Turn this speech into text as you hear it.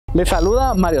Les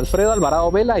saluda Mario Alfredo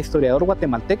Alvarado Vela, historiador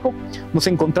guatemalteco. Nos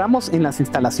encontramos en las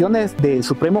instalaciones del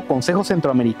Supremo Consejo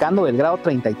Centroamericano del grado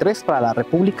 33 para la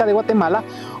República de Guatemala,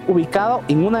 ubicado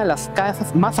en una de las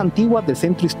casas más antiguas del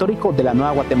centro histórico de la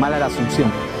Nueva Guatemala de la Asunción,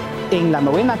 en la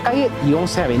 9ª calle y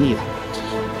 11 avenida.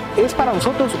 Es para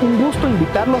nosotros un gusto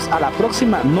invitarlos a la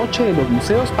próxima Noche de los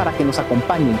Museos para que nos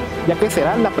acompañen, ya que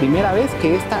será la primera vez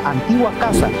que esta antigua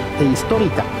casa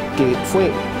histórica que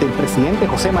fue del presidente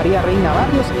José María Reina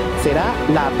Barrios será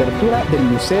la apertura del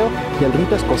Museo del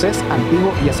Rito Escocés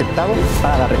antiguo y aceptado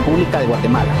para la República de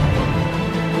Guatemala.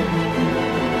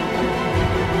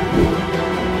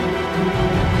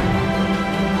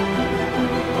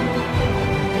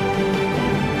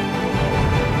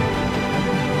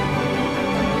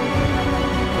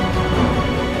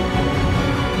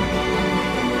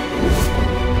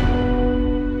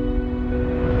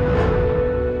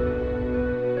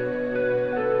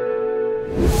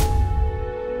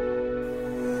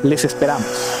 Les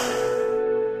esperamos.